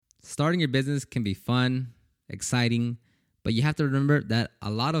starting your business can be fun, exciting, but you have to remember that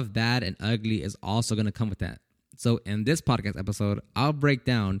a lot of bad and ugly is also going to come with that. So in this podcast episode, I'll break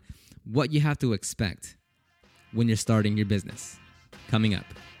down what you have to expect when you're starting your business. Coming up.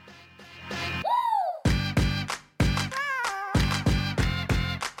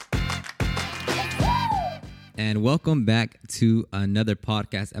 And welcome back to another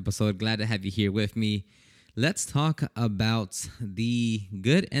podcast episode. Glad to have you here with me. Let's talk about the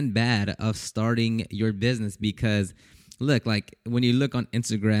good and bad of starting your business because look, like when you look on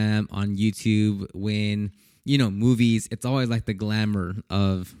Instagram, on YouTube, when, movies, it's always like the glamour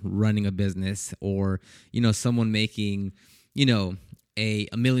of running a business or, someone making, $1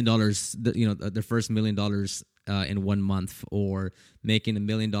 million, their first $1 million in 1 month or making $1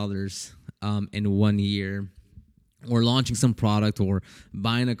 million in 1 year. Or launching some product or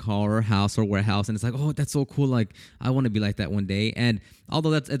buying a car or house or warehouse. And it's like, oh, that's so cool. Like, I want to be like that one day. And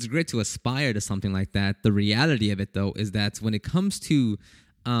although it's great to aspire to something like that, the reality of it, though, is that when it comes to,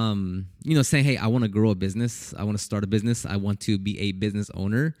 saying, hey, I want to grow a business, I want to start a business, I want to be a business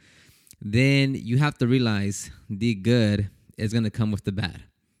owner, then you have to realize the good is going to come with the bad,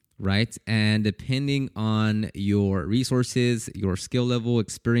 right? And depending on your resources, your skill level,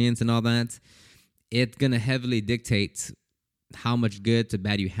 experience, and all that, it's going to heavily dictate how much good to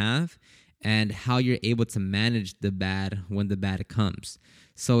bad you have and how you're able to manage the bad when the bad comes.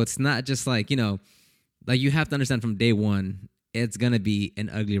 So it's not just like, you have to understand from day one, it's going to be an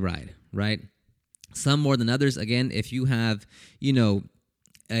ugly ride, right? Some more than others. Again, if you have, if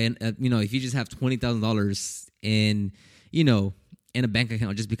you just have $20,000 in a bank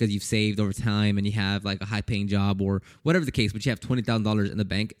account just because you've saved over time and you have like a high paying job or whatever the case, but you have $20,000 in the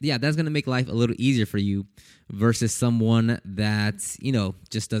bank. Yeah, that's going to make life a little easier for you versus someone that,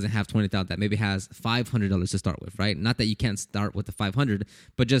 just doesn't have $20,000, that maybe has $500 to start with, right? Not that you can't start with the 500,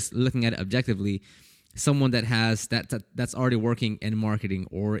 but just looking at it objectively, someone that has that's already working in marketing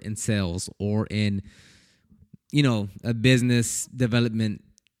or in sales or in, a business development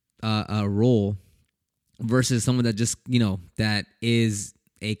role versus someone that just, that is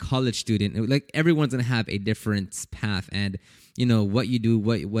a college student. Like everyone's going to have a different path and, what you do,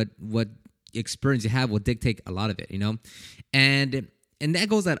 what experience you have will dictate a lot of it, and that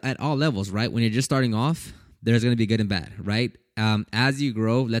goes at all levels, right? When you're just starting off, there's going to be good and bad, right? As you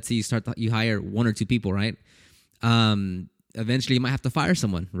grow, let's say you hire 1 or 2 people, right? Eventually you might have to fire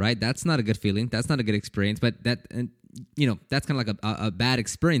someone, right? That's not a good feeling. That's not a good experience, but that's kind of like a bad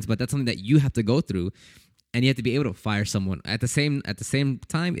experience, but that's something that you have to go through. And you have to be able to fire someone at the same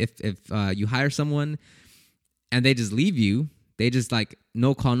time. If you hire someone and they just leave you, they just like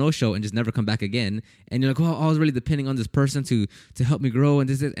no call, no show, and just never come back again. And you're like, oh, I was really depending on this person to help me grow, and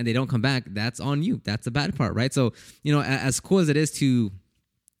and they don't come back. That's on you. That's the bad part, right? So as cool as it is to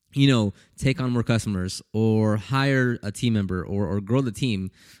take on more customers or hire a team member or grow the team,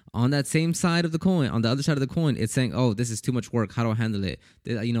 on that same side of the coin, on the other side of the coin, it's saying, oh, this is too much work. How do I handle it?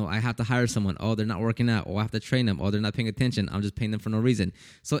 I have to hire someone. Oh, they're not working out. Oh, I have to train them. Oh, they're not paying attention. I'm just paying them for no reason.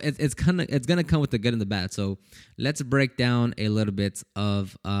 So it's going to come with the good and the bad. So let's break down a little bit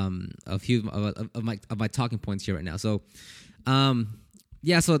of a few of my talking points here right now. So, so I'm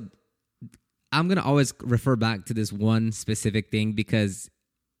going to always refer back to this one specific thing because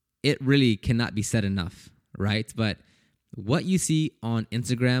it really cannot be said enough, right? But what you see on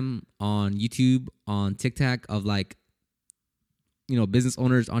Instagram, on YouTube, on TikTok of like, business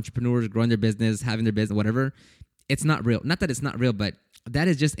owners, entrepreneurs growing their business, having their business, whatever, it's not real. Not that it's not real, but that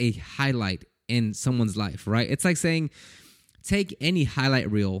is just a highlight in someone's life, right? It's like saying, take any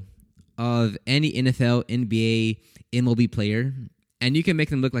highlight reel of any NFL, NBA, MLB player, and you can make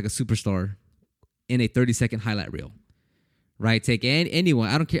them look like a superstar in a 30-second highlight reel. Right, take anyone.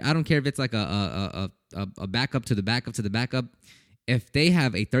 I don't care if it's like a backup to the backup to the backup. If they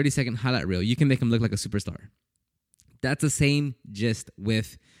have a 30-second highlight reel, you can make them look like a superstar. That's the same gist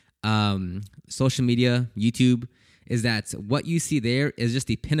with social media, YouTube. Is that what you see there is just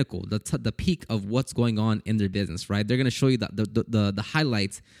the pinnacle, the peak of what's going on in their business. Right, they're going to show you the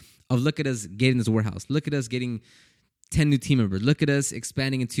highlights of look at us getting this warehouse, look at us getting 10 new team members, look at us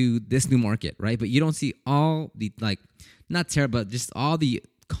expanding into this new market. Right, but you don't see all the not terrible, but just all the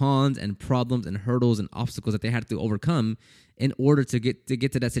cons and problems and hurdles and obstacles that they had to overcome in order to get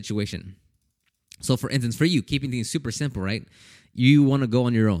to that situation. So for instance, for you, keeping things super simple, right? You want to go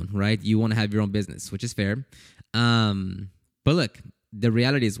on your own, right? You want to have your own business, which is fair. But look, the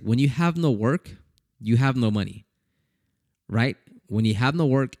reality is when you have no work, you have no money, right? when you have no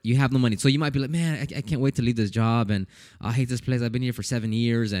work, you have no money. So you might be like, man, I can't wait to leave this job, and I hate this place. I've been here for 7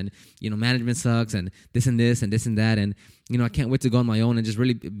 years, and management sucks, and this and this and this and that, and I can't wait to go on my own and just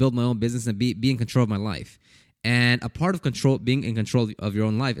really build my own business and be in control of my life. And a part of being in control of your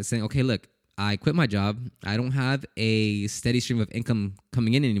own life is saying, okay, look, I quit my job. I don't have a steady stream of income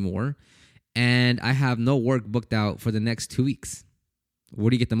coming in anymore, and I have no work booked out for the next 2 weeks. Where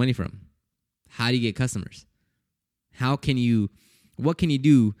do you get the money from? How do you get customers? What can you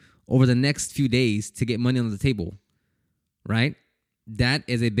do over the next few days to get money on the table, right? That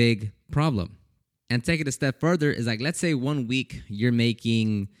is a big problem. And take it a step further is like, let's say 1 week you're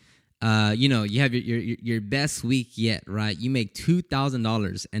making, you have your best week yet, right? You make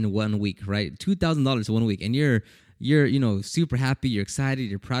 $2,000 in 1 week, right? $2,000 in 1 week. And you're super happy, you're excited,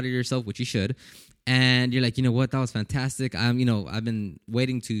 you're proud of yourself, which you should. And you're like, you know what, that was fantastic. I've been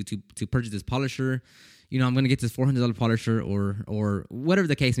waiting to purchase this polisher. I'm going to get this $400 polisher or whatever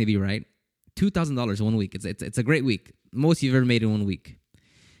the case may be, right? $2,000 in 1 week. It's a great week. Most you've ever made in 1 week.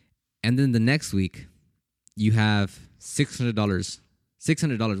 And then the next week, you have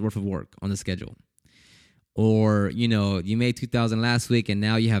 $600 worth of work on the schedule. Or, you made $2,000 last week and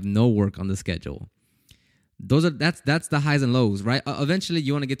now you have no work on the schedule. That's the highs and lows, right? Eventually,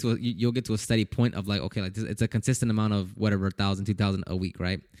 you'll get to a steady point of like, okay, like it's a consistent amount of whatever, 1,000, 2,000 a week,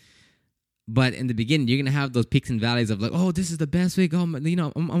 right? But in the beginning, you're gonna have those peaks and valleys of like, oh, this is the best week. Oh, I'm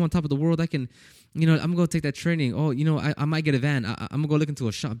on top of the world. I can, I'm gonna take that training. Oh, I might get a van. I'm gonna go look into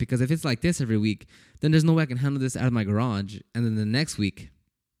a shop, because if it's like this every week, then there's no way I can handle this out of my garage. And then the next week,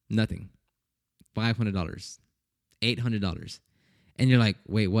 nothing. $500, $800. And you're like,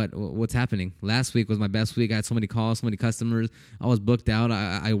 wait, what's happening? Last week was my best week. I had so many calls, so many customers. I was booked out.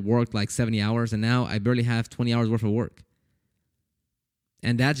 I worked like 70 hours, and now I barely have 20 hours worth of work.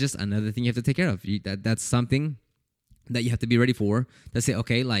 And that's just another thing you have to take care of. That's something that you have to be ready for. To say,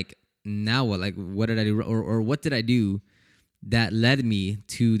 okay, like, now what? Like, what did I do? Or what did I do that led me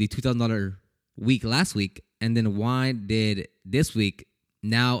to the $2,000 week last week? And then why did this week,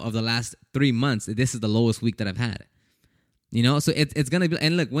 now of the last 3 months, this is the lowest week that I've had? So it's going to be,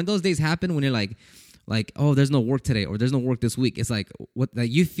 and look, when those days happen, when you're like, oh, there's no work today, or there's no work this week, it's like,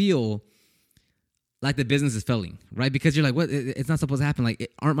 you feel like the business is failing, right? Because you're like, what? It's not supposed to happen.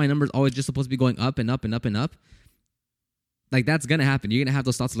 Like, aren't my numbers always just supposed to be going up and up and up and up? Like, that's going to happen. You're going to have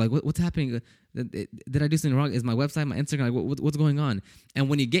those thoughts of like, what's happening? Did I do something wrong? Is my website, my Instagram, like, what's going on? And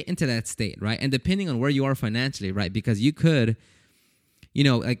when you get into that state, right? And depending on where you are financially, right? Because you could,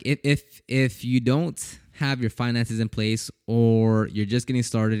 like if you don't have your finances in place, or you're just getting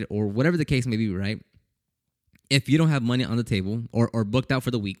started, or whatever the case may be, right? If you don't have money on the table or booked out for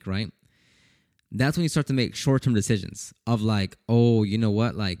the week, right? That's when you start to make short-term decisions of like, oh, you know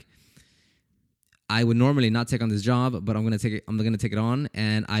what? Like, I would normally not take on this job, but I'm gonna take it on,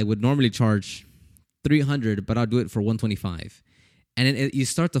 and I would normally charge $300, but I'll do it for $125. And then you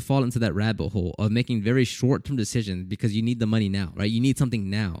start to fall into that rabbit hole of making very short-term decisions because you need the money now, right? You need something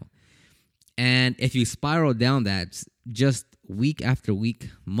now. And if you spiral down that just week after week,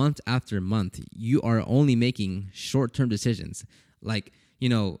 month after month, you are only making short-term decisions. Like,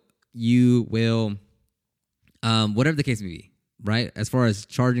 you will, whatever the case may be, right? As far as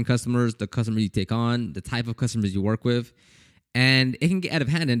charging customers, the customer you take on, the type of customers you work with. And it can get out of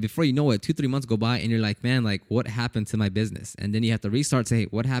hand. And before you know it, 2-3 months go by and you're like, man, like, what happened to my business? And then you have to restart, say, hey,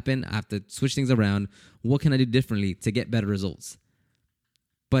 what happened? I have to switch things around. What can I do differently to get better results?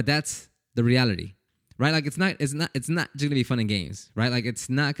 But that's the reality, right? Like, it's not just gonna be fun and games, right? Like, it's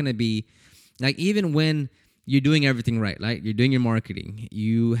not gonna be like, even when you're doing everything right, like you're doing your marketing,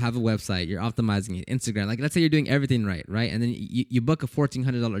 you have a website, you're optimizing it, Instagram. Like, let's say you're doing everything right? And then you book a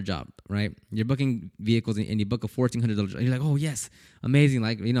 $1,400 job, right? You're booking vehicles and you book a $1,400 job. And you're like, oh yes, amazing.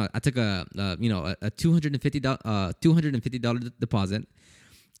 Like, I took a $250 deposit,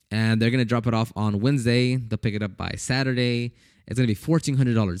 and they're gonna drop it off on Wednesday. They'll pick it up by Saturday. It's gonna be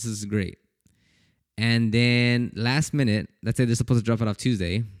 $1,400. This is great. And then last minute, let's say they're supposed to drop it off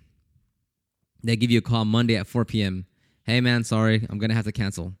Tuesday. They give you a call Monday at 4 p.m. Hey, man, sorry, I'm going to have to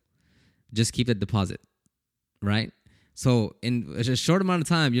cancel. Just keep the deposit, right? So in a short amount of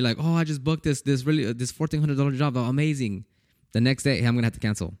time, you're like, oh, I just booked this $1,400 job. Oh, amazing. The next day, hey, I'm going to have to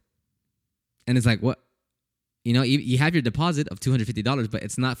cancel. And it's like, what? You have your deposit of $250, but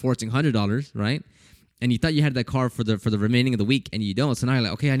it's not $1,400, right? And you thought you had that car for the remaining of the week, and you don't. So now you're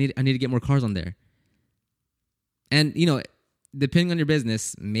like, okay, I need to get more cars on there. And, depending on your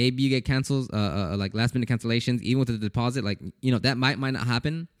business, maybe you get cancels, like last minute cancellations, even with the deposit. Like, that might not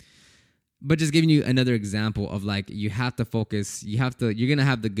happen. But just giving you another example of like, you have to focus. You're gonna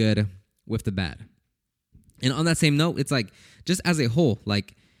have the good with the bad. And on that same note, it's like just as a whole,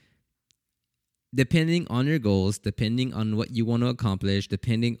 like depending on your goals, depending on what you want to accomplish,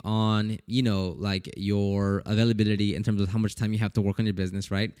 depending on, like your availability in terms of how much time you have to work on your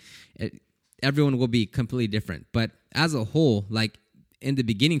business, right? Everyone will be completely different. But as a whole, like in the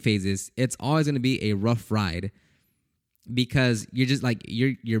beginning phases, it's always going to be a rough ride because you're just like,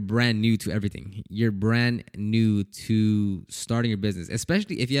 you're brand new to everything. You're brand new to starting your business,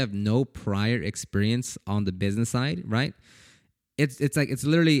 especially if you have no prior experience on the business side, right? It's like it's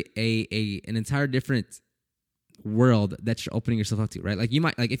literally an entire different world that you're opening yourself up to, right? Like you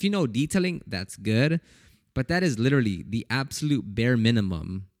might, like if you know detailing, that's good, but that is literally the absolute bare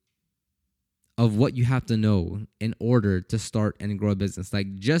minimum of what you have to know in order to start and grow a business.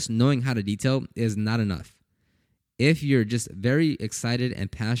 Like just knowing how to detail is not enough. If you're just very excited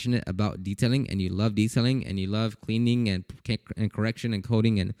and passionate about detailing and you love detailing and you love cleaning and correction and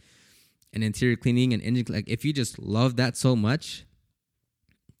coating and interior cleaning and engine, like if you just love that so much,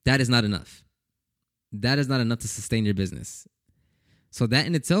 that is not enough. That is not enough to sustain your business. So that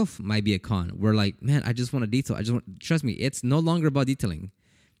in itself might be a con. We're like, man, I just want to detail. Trust me, it's no longer about detailing.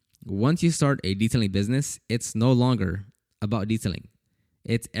 Once you start a detailing business, it's no longer about detailing.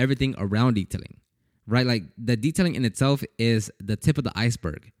 It's everything around detailing, right? Like the detailing in itself is the tip of the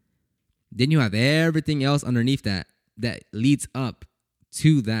iceberg. Then you have everything else underneath that leads up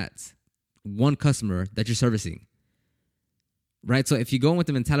to that one customer that you're servicing. Right? So if you go in with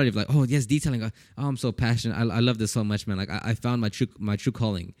the mentality of like, oh, yes, detailing. Oh, I'm so passionate. I love this so much, man. Like I found my true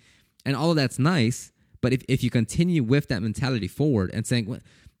calling. And all of that's nice. But if you continue with that mentality forward and saying,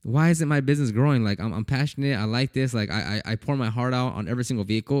 why isn't my business growing? Like I'm passionate. I like this. Like I pour my heart out on every single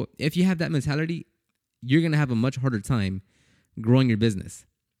vehicle. If you have that mentality, you're going to have a much harder time growing your business.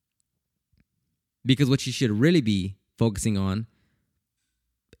 Because what you should really be focusing on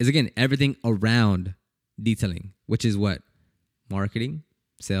is, again, everything around detailing, which is what? Marketing,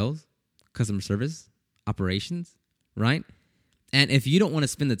 sales, customer service, operations, right? And if you don't want to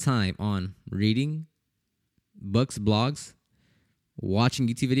spend the time on reading books, blogs, watching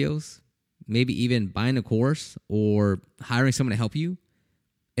YouTube videos, maybe even buying a course or hiring someone to help you,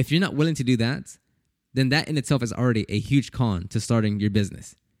 if you're not willing to do that, then that in itself is already a huge con to starting your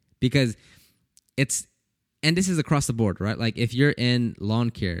business. Because and this is across the board, right? Like if you're in lawn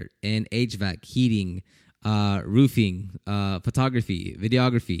care, in HVAC, heating, roofing, photography,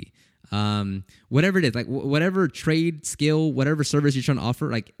 videography, whatever it is, like whatever trade, skill, whatever service you're trying to offer,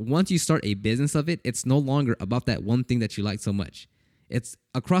 like once you start a business of it, it's no longer about that one thing that you like so much. It's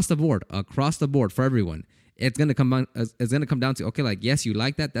across the board for everyone. It's gonna come down to, okay, like yes, you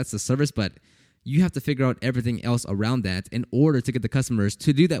like that, that's the service, but you have to figure out everything else around that in order to get the customers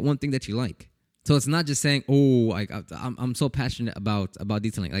to do that one thing that you like. So it's not just saying, oh, like I'm so passionate about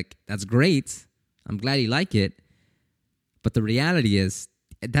detailing. Like that's great. I'm glad you like it. But the reality is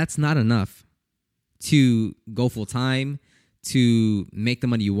that's not enough to go full time, to make the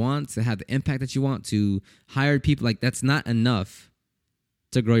money you want, to have the impact that you want, to hire people. Like that's not enough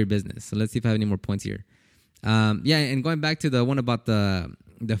to grow your business. So let's see if I have any more points here. And going back to the one about the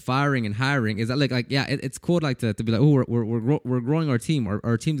firing and hiring, is that it's cool like to be like, oh, we're growing our team,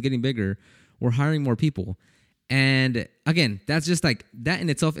 our team's getting bigger, we're hiring more people. And again, that's just like, that in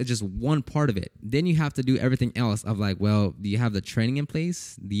itself is just one part of it. Then you have to do everything else of like, well, do you have the training in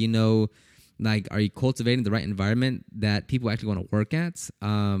place? Do you know, like, are you cultivating the right environment that people actually want to work at?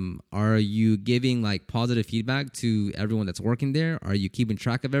 Are you giving like positive feedback to everyone that's working there? Are you keeping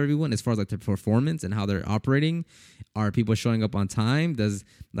track of everyone as far as like their performance and how they're operating? Are people showing up on time? Does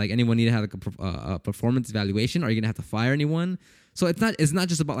like anyone need to have like a performance evaluation? Are you going to have to fire anyone? So it's not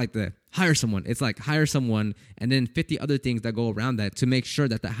just about like the hire someone. It's like hire someone and then 50 other things that go around that to make sure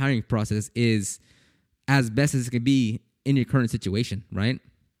that the hiring process is as best as it can be in your current situation, right?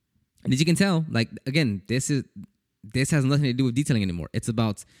 And as you can tell, like again, this has nothing to do with detailing anymore. It's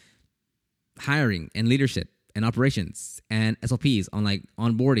about hiring and leadership and operations and SOPs on like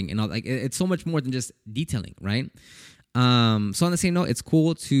onboarding and all. Like it's so much more than just detailing, right? So on the same note, it's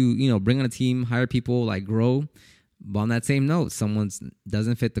cool to bring on a team, hire people, like grow. But on that same note, someone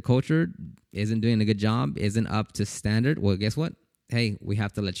doesn't fit the culture, isn't doing a good job, isn't up to standard. Well, guess what? Hey, we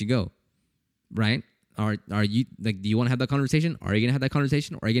have to let you go, right? Are you like? Do you want to have that conversation? Are you gonna have that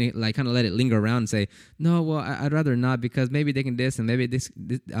conversation? Or are you gonna like kind of let it linger around and say, no, well, I'd rather not because maybe they can this and maybe this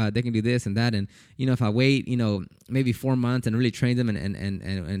they can do this and that, and if I wait, maybe 4 months and really train them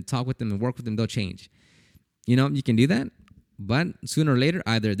and talk with them and work with them, they'll change. You can do that, but sooner or later,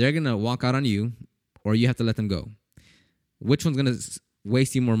 either they're gonna walk out on you, or you have to let them go. Which one's gonna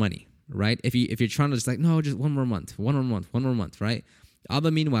waste you more money, right? If you're trying to just like, no, just one more month, right?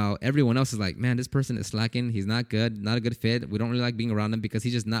 Although meanwhile, everyone else is like, man, this person is slacking. He's not good, not a good fit. We don't really like being around him because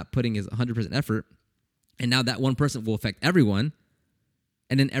he's just not putting his 100% effort. And now that one person will affect everyone.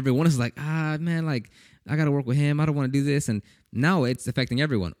 And then everyone is like, man, like, I got to work with him. I don't want to do this. And now it's affecting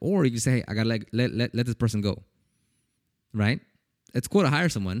everyone. Or you can say, hey, I got to let this person go. Right? It's cool to hire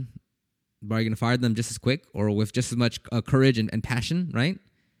someone. But are you going to fire them just as quick or with just as much courage and passion, right?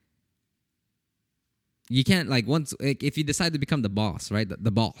 You can't, like, once, like, if you decide to become the boss, right?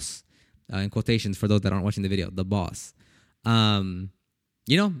 The boss, in quotations for those that aren't watching the video, the boss.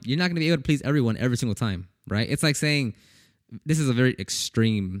 You know, you're not going to be able to please everyone every single time, right? It's like saying, this is a very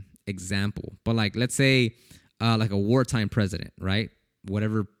extreme example, but like, let's say, like a wartime president, right?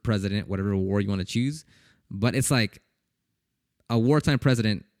 Whatever president, whatever war you want to choose. But it's like a wartime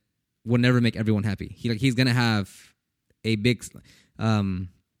president will never make everyone happy. He's going to have a big,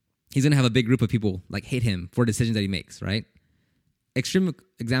 he's going to have a big group of people like hate him for decisions that he makes, right? Extreme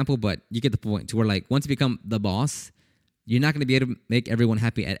example, but you get the point to where like once you become the boss, you're not going to be able to make everyone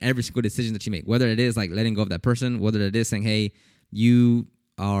happy at every single decision that you make, whether it is like letting go of that person, whether it is saying, hey, you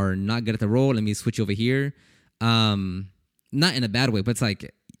are not good at the role, let me switch you over here. Not in a bad way, but it's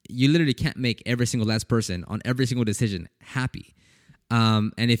like you literally can't make every single last person on every single decision happy.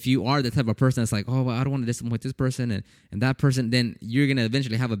 And if you are the type of person that's like, oh, well, I don't want to disappoint this person and that person, then you're going to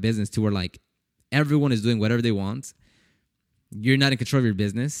eventually have a business to where like everyone is doing whatever they want. You're not in control of your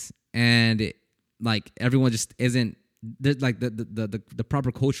business. And like everyone just isn't, like the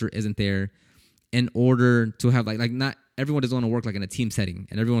proper culture isn't there in order to have like not everyone doesn't want to work like in a team setting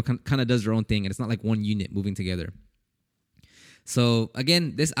and everyone kind of does their own thing and it's not like one unit moving together. So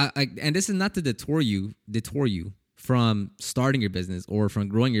again, this and this is not to detour you from starting your business or from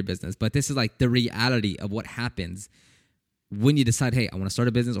growing your business, but this is like the reality of what happens when you decide, hey, I want to start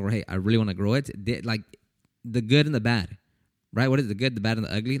a business, or hey, I really want to grow it. Like the good and the bad, right? What is the good, the bad, and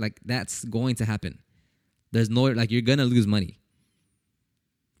the ugly? Like that's going to happen. There's no, like, you're gonna lose money,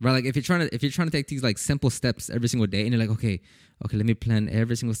 right? Like if you're trying to take these like simple steps every single day, and you're like, okay, let me plan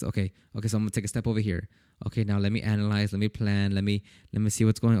every single step. Okay, so I'm gonna take a step over here. Okay, now let me analyze, let me plan, let me see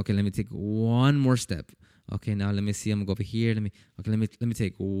what's going on. Okay, let me take one more step. Okay, now let me see, I'm gonna go over here. Let me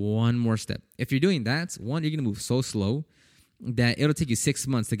take one more step. If you're doing that, one, you're gonna move so slow that it'll take you 6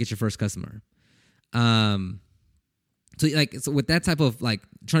 months to get your first customer. So with that type of like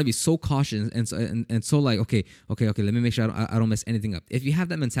trying to be so cautious and so like okay, let me make sure I don't mess anything up. If you have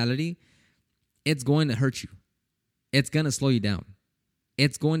that mentality, it's going to hurt you. It's gonna slow you down.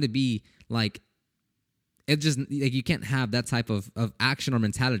 It's going to be like it's just like you can't have that type of action or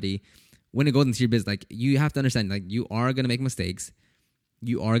mentality when it goes into your business. Like you have to understand, like you are gonna make mistakes,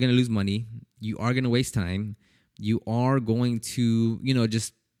 you are gonna lose money, you are gonna waste time, you are going to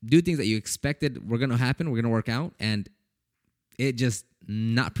just do things that you expected were gonna happen, were gonna work out, and it just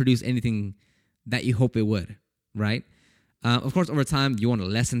not produce anything that you hope it would, right? Of course, over time, you want to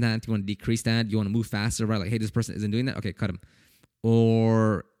lessen that, you want to decrease that, you want to move faster, right? Like, hey, this person isn't doing that, okay, cut him.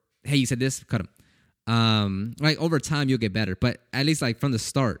 Or, hey, you said this, cut him. Like, over time, you'll get better. But at least, like, from the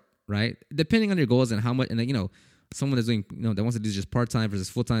start, right? Depending on your goals and how much, and, someone that's doing, that wants to do just part-time versus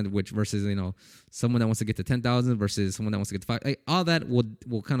full-time, which versus, someone that wants to get to 10,000 versus someone that wants to get to 5, like, all that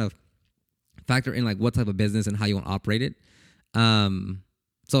will kind of factor in, like, what type of business and how you want to operate it.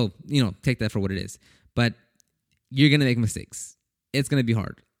 So, take that for what it is. But you're going to make mistakes. It's going to be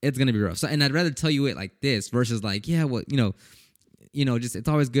hard. It's going to be rough. So, and I'd rather tell you it like this versus like, yeah, well, just it's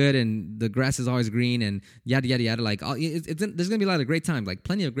always good and the grass is always green and yada, yada, yada. Like, there's going to be a lot of great times, like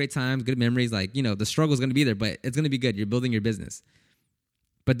plenty of great times, good memories. Like, the struggle is going to be there, but it's going to be good. You're building your business.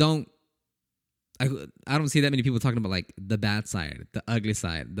 But I don't see that many people talking about like the bad side, the ugly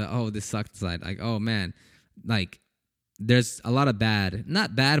side, this sucked side. Like, oh man, like, there's a lot of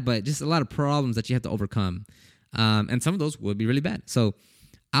not bad, but just a lot of problems that you have to overcome. And some of those would be really bad. So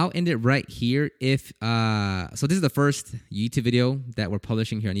I'll end it right here. So this is the first YouTube video that we're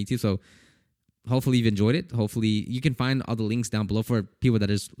publishing here on YouTube. So hopefully you've enjoyed it. Hopefully you can find all the links down below for people that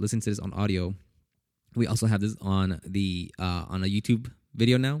are listening to this on audio. We also have this on on a YouTube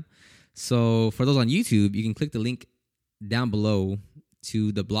video now. So for those on YouTube, you can click the link down below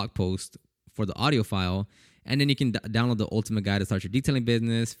to the blog post for the audio file. And then you can download the ultimate guide to start your detailing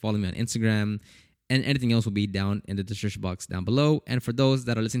business. Follow me on Instagram. And anything else will be down in the description box down below. And for those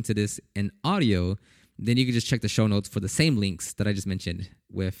that are listening to this in audio, then you can just check the show notes for the same links that I just mentioned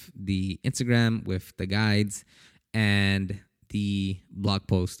with the Instagram, with the guides, and the blog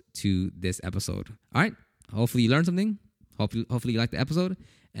post to this episode. All right. Hopefully you learned something. Hopefully you liked the episode.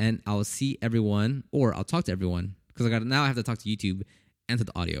 And I'll see everyone, or I'll talk to everyone, because now I have to talk to YouTube and to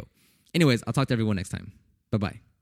the audio. Anyways, I'll talk to everyone next time. Bye-bye.